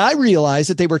 And then I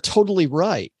realized that they were totally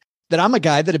right. That I'm a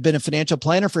guy that had been a financial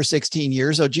planner for 16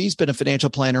 years. OG's been a financial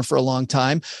planner for a long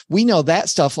time. We know that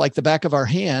stuff like the back of our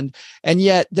hand. And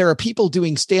yet there are people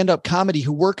doing stand-up comedy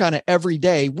who work on it every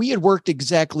day. We had worked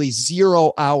exactly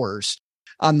 0 hours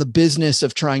on the business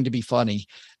of trying to be funny.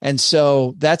 And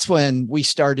so that's when we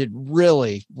started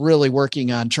really, really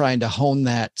working on trying to hone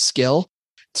that skill.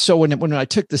 So when I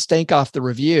took the stank off the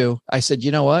review, I said,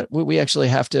 you know what, we actually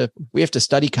have to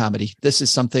study comedy. This is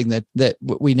something that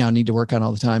we now need to work on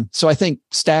all the time. So I think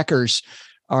Stackers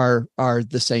are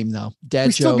the same though. Dad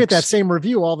we still jokes, get that same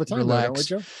review all the time. Relax.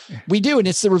 Though, don't we, Joe? We do. And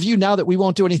it's the review now that we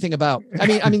won't do anything about.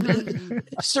 I mean,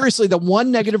 seriously, the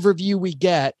one negative review we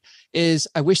get is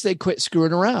I wish they'd quit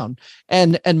screwing around.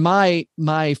 And my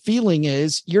feeling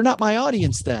is you're not my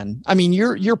audience then. I mean,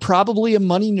 you're probably a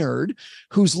money nerd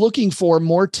who's looking for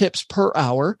more tips per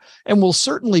hour, and we'll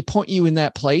certainly point you in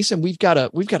that place. And we've got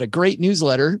a great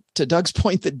newsletter, to Doug's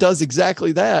point, that does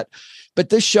exactly that. But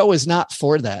this show is not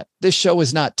for that. This show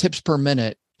is not tips per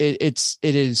minute. It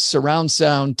is surround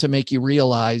sound to make you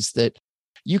realize that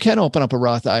you can open up a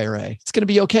Roth IRA. It's going to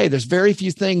be okay. There's very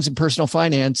few things in personal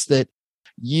finance that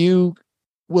you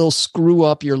will screw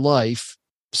up your life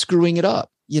screwing it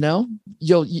up. You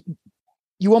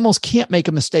almost can't make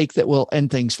a mistake that will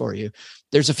end things for you.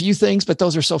 There's a few things, but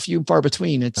those are so few and far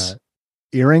between. It's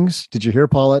earrings. Did you hear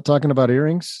Paulette talking about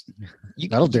earrings?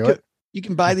 That'll do it. You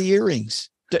can buy the earrings.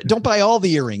 Don't buy all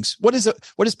the earrings. What is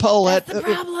Paulette? That's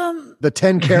the problem. The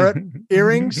 10-carat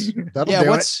earrings. That'll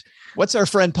do it. What's our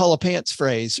friend Paula Pants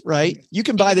phrase, right? You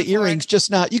can buy the earrings,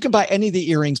 you can buy any of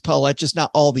the earrings, Paulette, just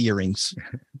not all the earrings.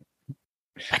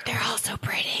 But they're also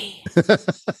pretty.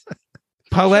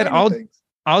 Paulette,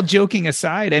 all joking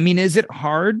aside, I mean, is it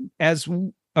hard as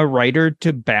a writer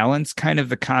to balance kind of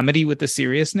the comedy with the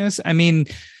seriousness? I mean,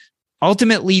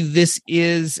 ultimately, this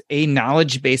is a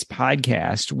knowledge-based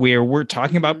podcast where we're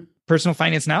talking about personal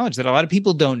finance knowledge that a lot of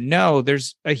people don't know.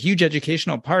 There's a huge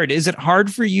educational part. Is it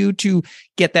hard for you to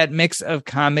get that mix of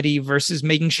comedy versus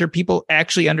making sure people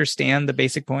actually understand the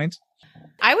basic points?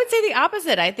 I would say the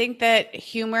opposite. I think that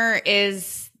humor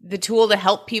is the tool to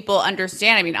help people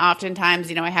understand. I mean,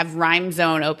 oftentimes, I have Rhyme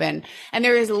Zone open, and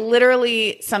there is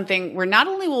literally something where not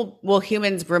only will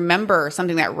humans remember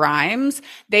something that rhymes,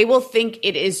 they will think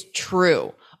it is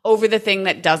true over the thing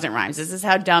that doesn't rhyme. This is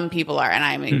how dumb people are. And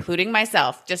I'm including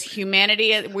myself. Just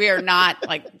humanity. We are not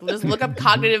just look up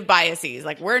cognitive biases.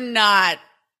 We're not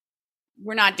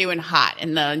doing hot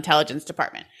in the intelligence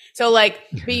department. So but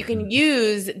you can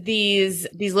use these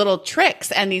little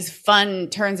tricks and these fun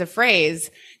turns of phrase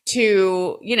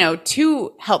to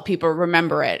help people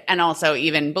remember it and also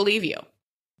even believe you.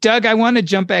 Doug, I want to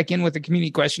jump back in with a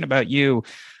community question about you.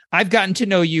 I've gotten to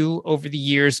know you over the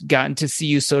years, gotten to see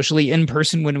you socially in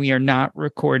person when we are not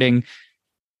recording.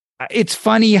 It's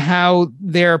funny how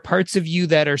there are parts of you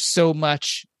that are so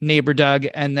much neighbor Doug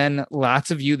and then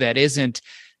lots of you that isn't.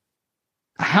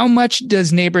 How much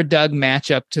does neighbor Doug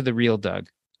match up to the real Doug?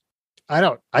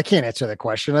 I can't answer that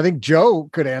question. I think Joe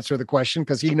could answer the question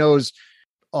because he knows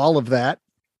all of that.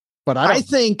 But I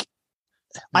think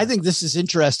this is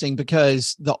interesting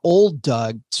because the old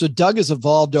Doug, so Doug has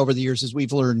evolved over the years as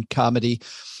we've learned comedy.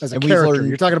 As a character,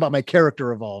 you're talking about my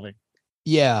character evolving.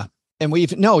 Yeah. And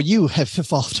you have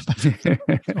evolved.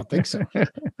 I don't think so.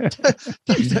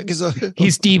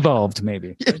 He's devolved,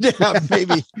 maybe. Yeah,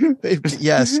 maybe.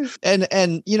 Yes.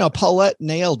 And Paulette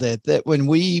nailed it, that when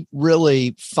we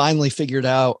really finally figured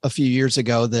out a few years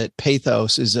ago that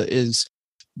pathos is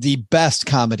the best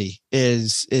comedy,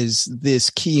 is this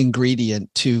key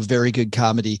ingredient to very good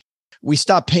comedy. We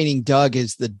stopped painting Doug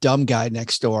as the dumb guy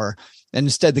next door. And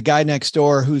instead, the guy next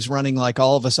door who's running like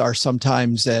all of us are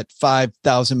sometimes at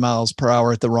 5,000 miles per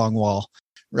hour at the wrong wall,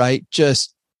 right?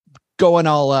 Just going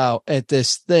all out at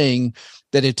this thing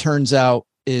that it turns out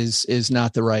is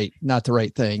not the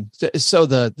right thing. So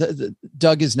the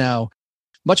Doug is now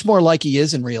much more like he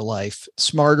is in real life,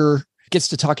 smarter, gets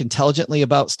to talk intelligently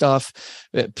about stuff.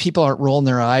 People aren't rolling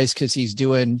their eyes because he's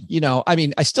doing,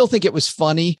 I still think it was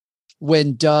funny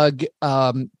when Doug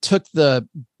took the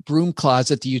broom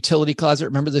closet, the utility closet.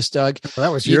 Remember this, Doug? Well,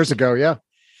 that was years ago. Yeah.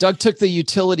 Doug took the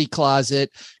utility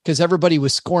closet because everybody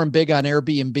was scoring big on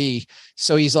Airbnb.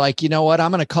 So he's like, you know what? I'm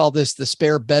going to call this the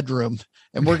spare bedroom.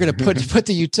 And we're going to put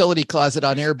the utility closet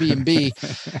on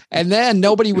Airbnb. And then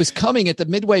nobody was coming at the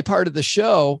midway part of the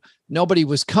show. Nobody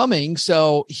was coming.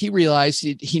 So he realized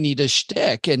he needed a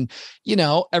shtick. And,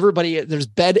 everybody, there's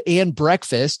bed and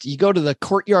breakfast. You go to the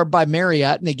Courtyard by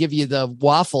Marriott and they give you the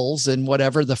waffles and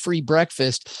whatever, the free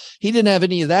breakfast. He didn't have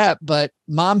any of that, but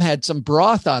mom had some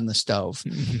broth on the stove.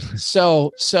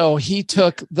 So he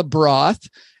took the broth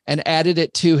and added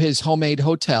it to his homemade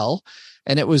hotel.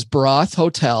 And it was broth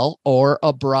hotel or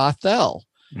a brothel,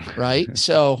 right?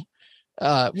 So,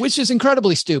 which is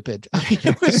incredibly stupid. I mean,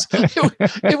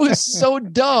 it was so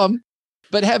dumb.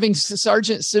 But having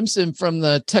Sergeant Simpson from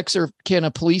the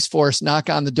Texarkana Police Force knock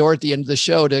on the door at the end of the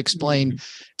show to explain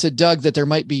to Doug that there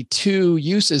might be two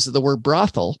uses of the word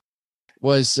brothel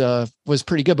was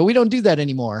pretty good. But we don't do that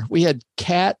anymore. We had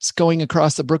cats going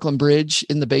across the Brooklyn Bridge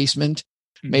in the basement,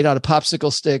 made out of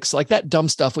popsicle sticks, like that dumb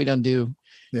stuff we don't do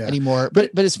anymore, but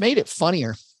it's made it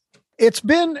funnier. It's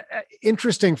been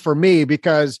interesting for me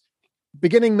because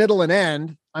beginning, middle, and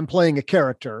end, I'm playing a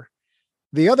character.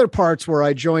 The other parts where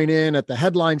I join in at the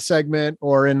headline segment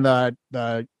or in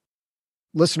the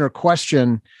listener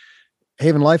question,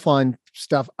 Haven Lifeline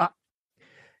stuff,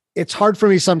 it's hard for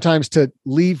me sometimes to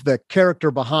leave the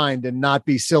character behind and not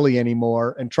be silly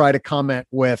anymore and try to comment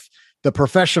with the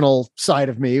professional side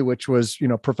of me, which was,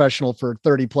 professional for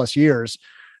 30 plus years.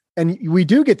 And we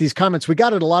do get these comments. We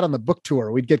got it a lot on the book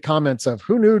tour. We'd get comments of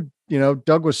who knew,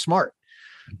 Doug was smart.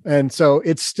 And so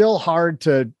it's still hard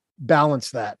to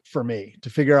balance that for me to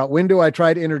figure out when do I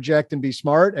try to interject and be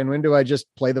smart and when do I just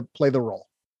play the role.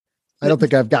 I don't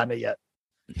think I've gotten it yet.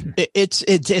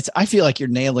 It's I feel like you're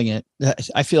nailing it.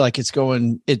 I feel like it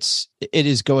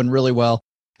is going really well.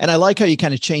 And I like how you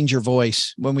kind of change your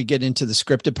voice when we get into the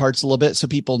scripted parts a little bit. So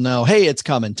people know, hey, it's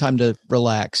coming, time to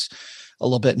relax a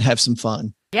little bit and have some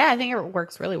fun. Yeah, I think it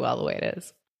works really well the way it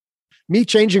is. Me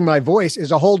changing my voice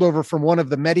is a holdover from one of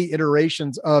the many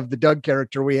iterations of the Doug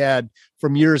character we had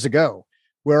from years ago,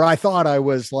 where I thought I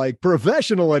was like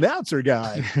professional announcer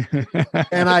guy.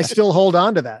 And I still hold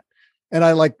on to that.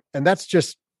 And that's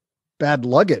just bad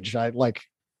luggage. I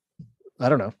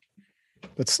don't know.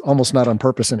 That's almost not on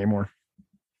purpose anymore.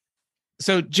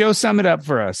 So Joe, sum it up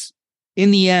for us.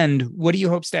 In the end, what do you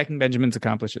hope Stacking Benjamins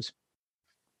accomplishes?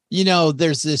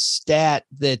 There's this stat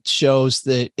that shows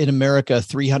that in America,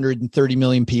 330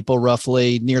 million people,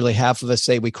 roughly, nearly half of us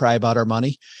say we cry about our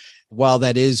money. While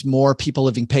that is more people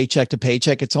living paycheck to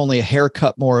paycheck, it's only a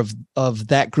haircut more of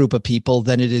that group of people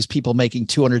than it is people making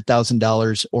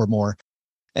 $200,000 or more.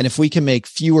 And if we can make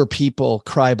fewer people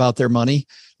cry about their money,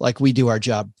 like we do our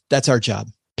job, that's our job,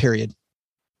 period.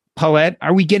 Paulette,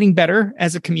 are we getting better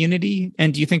as a community?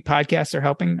 And do you think podcasts are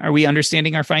helping? Are we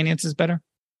understanding our finances better?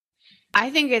 I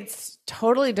think it's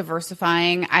totally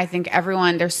diversifying. I think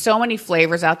there's so many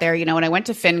flavors out there. When I went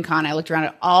to FinCon, I looked around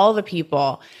at all the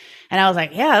people and I was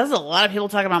like, yeah, there's a lot of people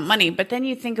talking about money. But then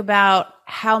you think about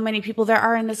how many people there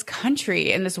are in this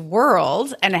country, in this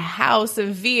world, and how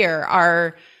severe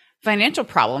our financial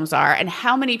problems are, and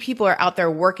how many people are out there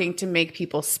working to make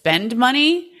people spend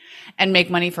money and make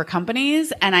money for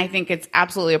companies. And I think it's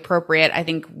absolutely appropriate. I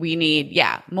think we need,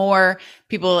 more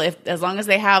people, as long as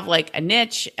they have like a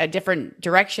niche, a different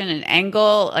direction, an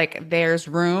angle, like there's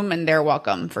room and they're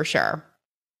welcome for sure.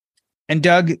 And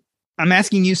Doug, I'm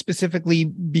asking you specifically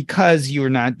because you're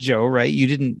not Joe, right? You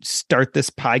didn't start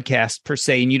this podcast per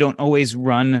se, and you don't always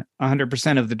run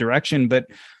 100% of the direction, but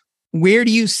where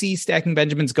do you see Stacking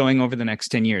Benjamins going over the next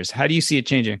 10 years? How do you see it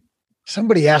changing?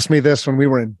 Somebody asked me this when we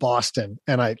were in Boston,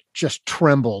 and I just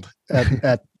trembled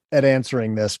at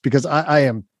answering this because I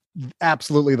am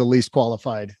absolutely the least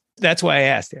qualified. That's why I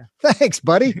asked. Yeah. Thanks,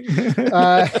 buddy.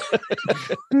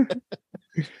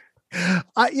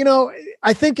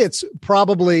 I think it's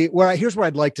probably here's where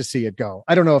I'd like to see it go.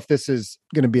 I don't know if this is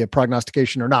going to be a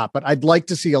prognostication or not, but I'd like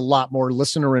to see a lot more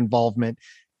listener involvement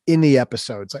in the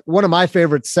episodes. Like one of my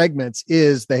favorite segments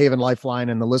is the Haven Lifeline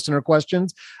and the listener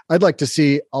questions. I'd like to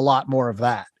see a lot more of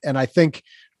that. And I think,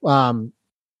 I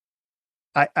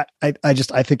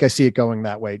think I see it going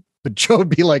that way, but Joe would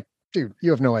be like, dude, you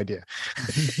have no idea.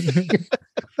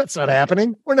 That's not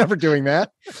happening. We're never doing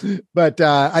that. But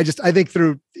I think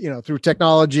through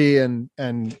technology and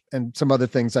some other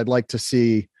things, I'd like to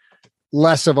see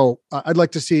I'd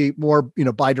like to see more,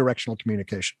 bi-directional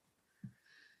communication.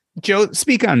 Joe,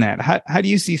 speak on that. How do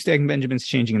you see Stacking Benjamins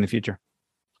changing in the future?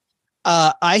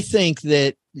 I think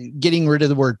that getting rid of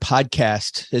the word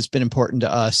podcast has been important to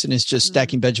us, and it's just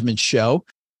Stacking Benjamin's show.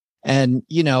 And,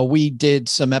 we did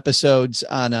some episodes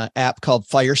on an app called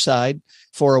Fireside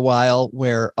for a while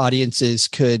where audiences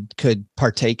could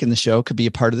partake in the show, could be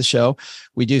a part of the show.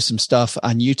 We do some stuff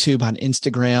on YouTube, on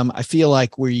Instagram. I feel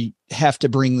like we have to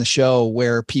bring the show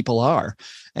where people are,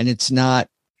 and it's not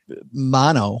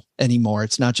mono anymore.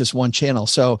 It's not just one channel.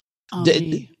 So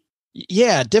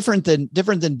different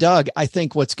than Doug. I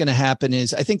think what's going to happen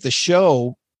is I think the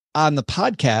show on the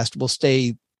podcast will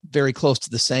stay very close to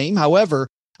the same. However,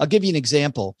 I'll give you an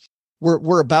example.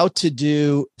 We're about to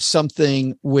do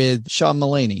something with Sean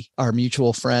Mullaney, our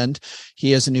mutual friend. He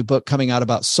has a new book coming out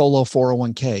about solo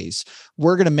 401ks.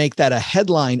 We're going to make that a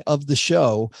headline of the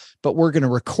show, but we're going to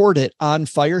record it on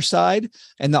Fireside,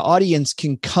 and the audience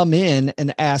can come in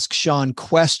and ask Sean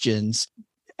questions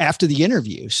after the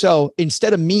interview. So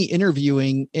instead of me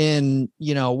interviewing in,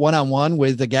 one-on-one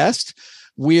with the guest,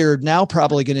 we're now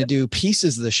probably going to do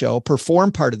pieces of the show,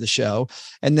 perform part of the show,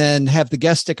 and then have the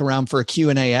guest stick around for a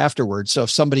Q&A afterwards. So if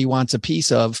somebody wants a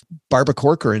piece of Barbara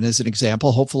Corcoran, as an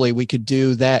example, hopefully we could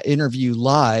do that interview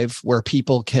live where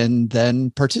people can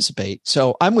then participate.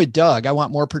 So I'm with Doug. I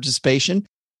want more participation.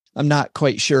 I'm not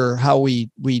quite sure how we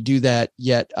do that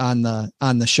yet on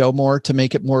the show more to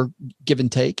make it more give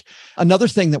and take. Another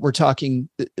thing that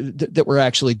we're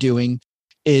actually doing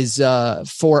is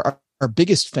for our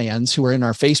biggest fans who are in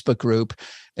our Facebook group,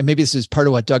 and maybe this is part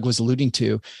of what Doug was alluding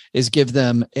to, is give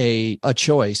them a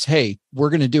choice. Hey, we're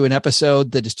going to do an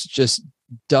episode that is just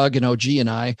Doug and OG and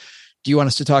I. Do you want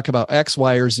us to talk about X,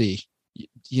 Y, or Z?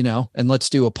 And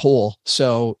let's do a poll.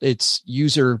 So it's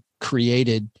user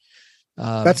created.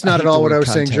 That's not at all what I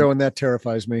was saying, Joe, and that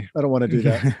terrifies me. I don't want to do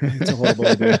that. It's a horrible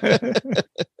idea.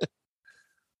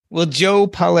 Well, Joe,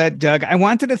 Paulette, Doug, I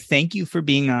wanted to thank you for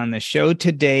being on the show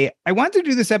today. I wanted to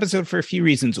do this episode for a few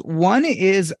reasons. One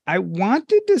is I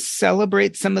wanted to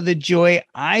celebrate some of the joy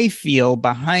I feel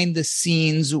behind the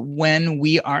scenes when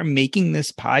we are making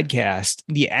this podcast.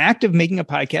 The act of making a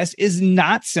podcast is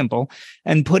not simple,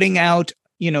 and putting out,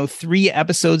 3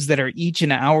 episodes that are each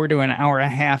an hour to an hour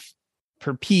and a half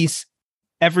per piece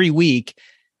every week,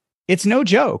 it's no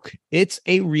joke. It's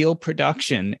a real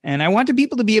production. And I wanted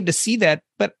people to be able to see that.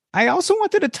 But I also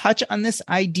wanted to touch on this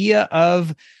idea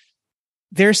of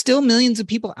there are still millions of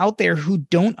people out there who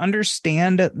don't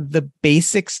understand the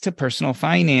basics to personal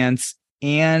finance.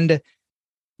 And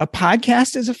a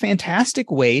podcast is a fantastic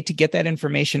way to get that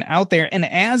information out there. And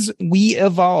as we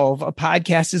evolve, a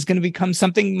podcast is going to become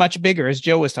something much bigger, as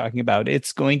Joe was talking about.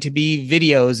 It's going to be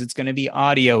videos. It's going to be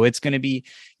audio. It's going to be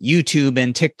YouTube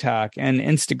and TikTok and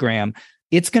Instagram.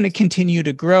 It's going to continue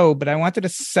to grow, but I wanted to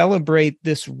celebrate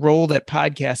this role that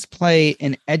podcasts play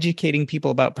in educating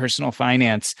people about personal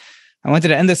finance. I wanted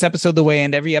to end this episode the way I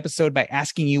end every episode by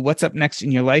asking you what's up next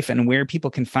in your life and where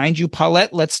people can find you.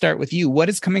 Paulette, let's start with you. What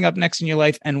is coming up next in your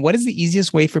life, and what is the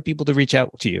easiest way for people to reach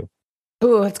out to you?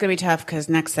 Oh, it's going to be tough because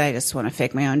next I just want to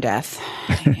fake my own death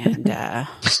and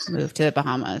move to the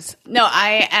Bahamas. No,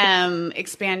 I am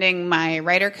expanding my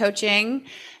writer coaching.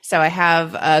 So I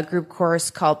have a group course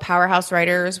called Powerhouse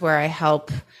Writers where I help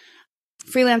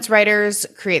freelance writers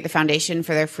create the foundation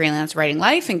for their freelance writing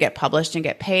life and get published and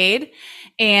get paid.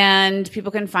 And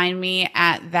people can find me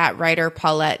at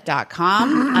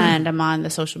thatwriterpaulette.com, and I'm on the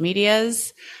social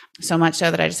medias. So much so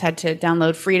that I just had to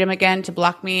download Freedom again to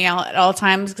block me out at all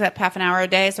times except half an hour a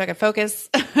day so I could focus.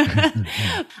 I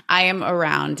am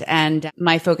around, and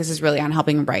my focus is really on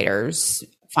helping writers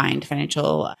find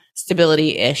financial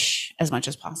stability-ish as much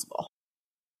as possible.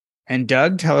 And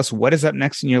Doug, tell us what is up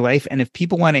next in your life. And if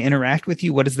people want to interact with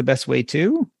you, what is the best way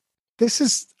to?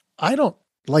 I don't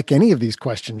like any of these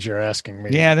questions you're asking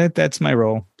me. Yeah, that's my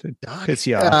role, to piss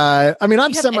you off. I mean, I'm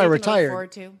You have anything to look semi-retired.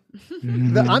 forward to?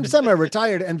 I'm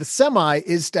semi-retired, and the semi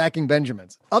is stacking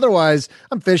Benjamins. Otherwise,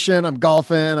 I'm fishing, I'm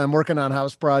golfing, I'm working on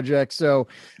house projects. So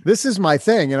this is my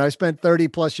thing. And I spent 30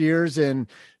 plus years in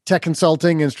tech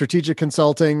consulting and strategic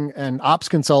consulting and ops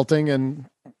consulting, and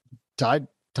time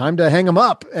to hang them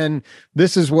up. And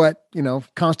this is what,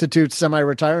 constitutes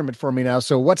semi-retirement for me now.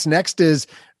 So what's next is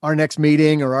our next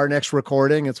meeting or our next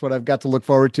recording. It's what I've got to look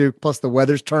forward to. Plus the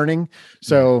weather's turning,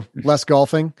 so less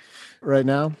golfing right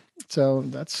now. So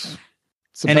that's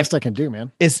the best I can do,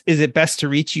 man. Is it best to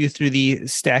reach you through the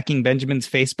Stacking Benjamins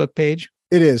Facebook page?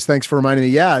 It is. Thanks for reminding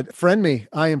me. Yeah. Friend me.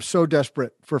 I am so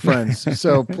desperate for friends.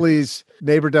 So please,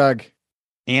 neighbor Doug.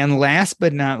 And last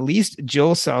but not least,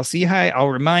 Joel Saul-Sehy. I'll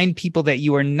remind people that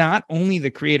you are not only the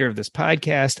creator of this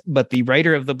podcast, but the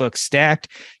writer of the book Stacked,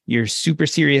 your super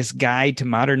serious guide to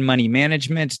modern money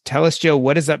management. Tell us, Joe,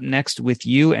 what is up next with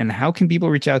you, and how can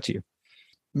people reach out to you?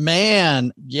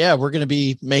 Man, yeah, we're going to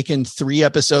be making 3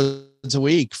 episodes a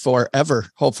week forever,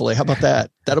 hopefully. How about that?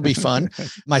 That'll be fun.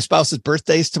 My spouse's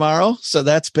birthday's tomorrow, so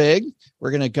that's big.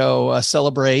 We're going to go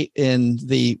celebrate in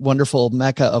the wonderful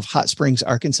Mecca of Hot Springs,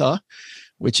 Arkansas,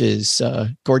 which is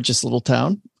a gorgeous little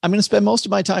town. I'm going to spend most of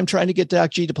my time trying to get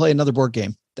Doc G to play another board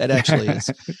game. That actually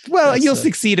is. Well, you'll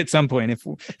succeed at some point if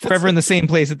we're ever in the same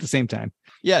place at the same time.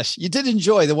 Yes, you did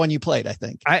enjoy the one you played, I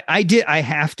think. I did. I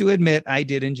have to admit, I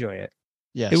did enjoy it.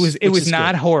 Yes, it was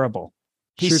not horrible.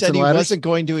 He Shoots said and he ladders? wasn't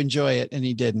going to enjoy it, and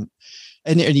he didn't.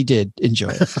 And he did enjoy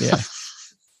it. Yeah.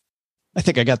 I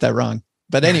think I got that wrong.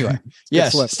 But anyway,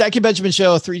 yes, flip. Stacking Benjamin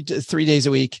show 3 days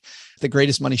a week, the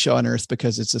greatest money show on earth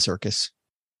because it's a circus.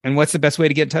 And what's the best way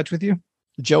to get in touch with you?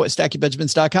 Joe at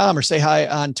stackingbenjamins.com, or say hi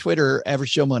on Twitter,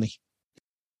 Average Joe Money.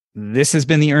 This has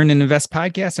been the Earn and Invest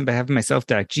podcast. On behalf of myself,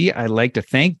 Doc G, I'd like to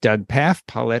thank Doug Paff,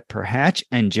 Paulette Perhach,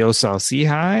 and Joe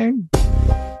Saul-Sehy.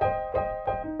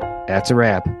 That's a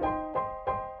wrap.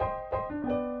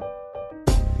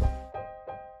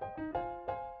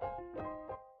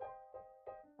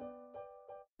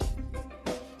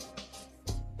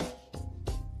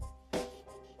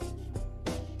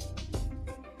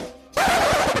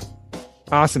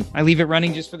 Awesome. I leave it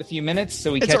running just for the few minutes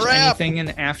so we catch anything in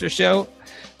the after show.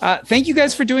 Thank you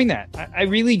guys for doing that. I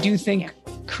really do think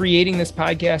creating this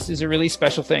podcast is a really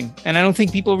special thing. And I don't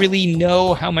think people really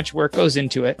know how much work goes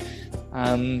into it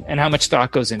and how much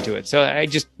thought goes into it. So I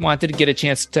just wanted to get a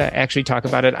chance to actually talk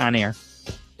about it on air.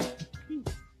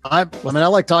 I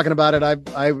like talking about it.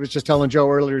 I was just telling Joe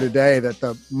earlier today that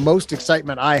the most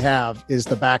excitement I have is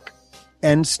the back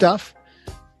end stuff.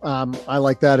 I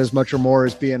like that as much or more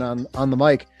as being on the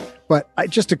mic. But it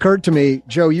just occurred to me,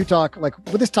 Joe, you talk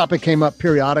this topic came up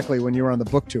periodically when you were on the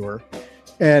book tour.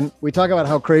 And we talk about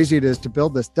how crazy it is to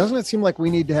build this. Doesn't it seem like we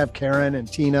need to have Karen and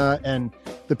Tina and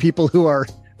the people who are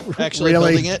actually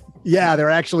building it? Yeah,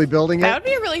 they're actually building it. That would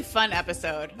be a really fun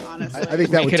episode, honestly. I think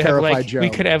that would terrify Joe.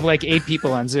 We could have 8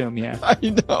 people on Zoom. Yeah,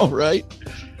 I know, right?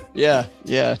 Yeah.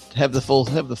 Have the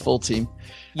full team.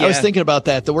 Yeah. I was thinking about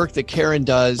that, the work that Karen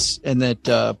does and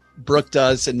that Brooke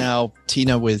does, and now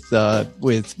Tina with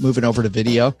moving over to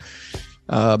video,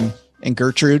 and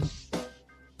Gertrude.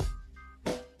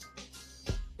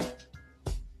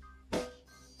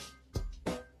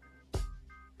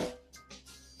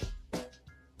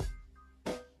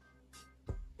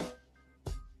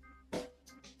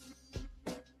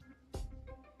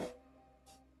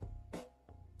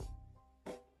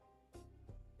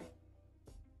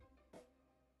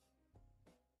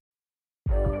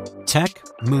 Tech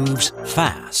moves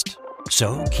fast,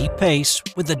 so keep pace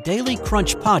with the Daily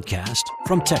Crunch podcast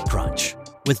from TechCrunch.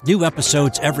 With new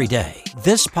episodes every day,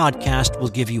 this podcast will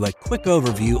give you a quick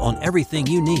overview on everything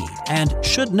you need and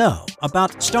should know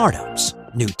about startups,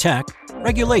 new tech,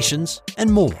 regulations,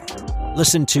 and more.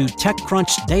 Listen to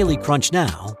TechCrunch Daily Crunch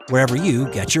now, wherever you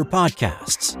get your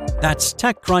podcasts. That's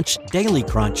TechCrunch Daily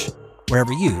Crunch,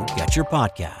 wherever you get your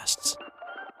podcasts.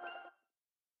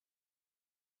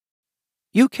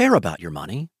 You care about your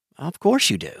money. Of course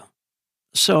you do.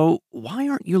 So why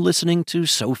aren't you listening to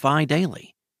SoFi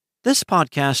Daily? This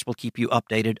podcast will keep you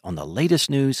updated on the latest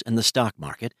news in the stock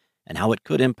market and how it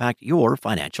could impact your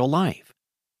financial life.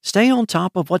 Stay on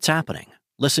top of what's happening.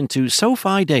 Listen to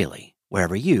SoFi Daily,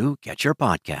 wherever you get your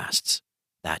podcasts.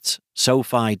 That's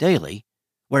SoFi Daily,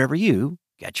 wherever you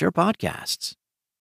get your podcasts.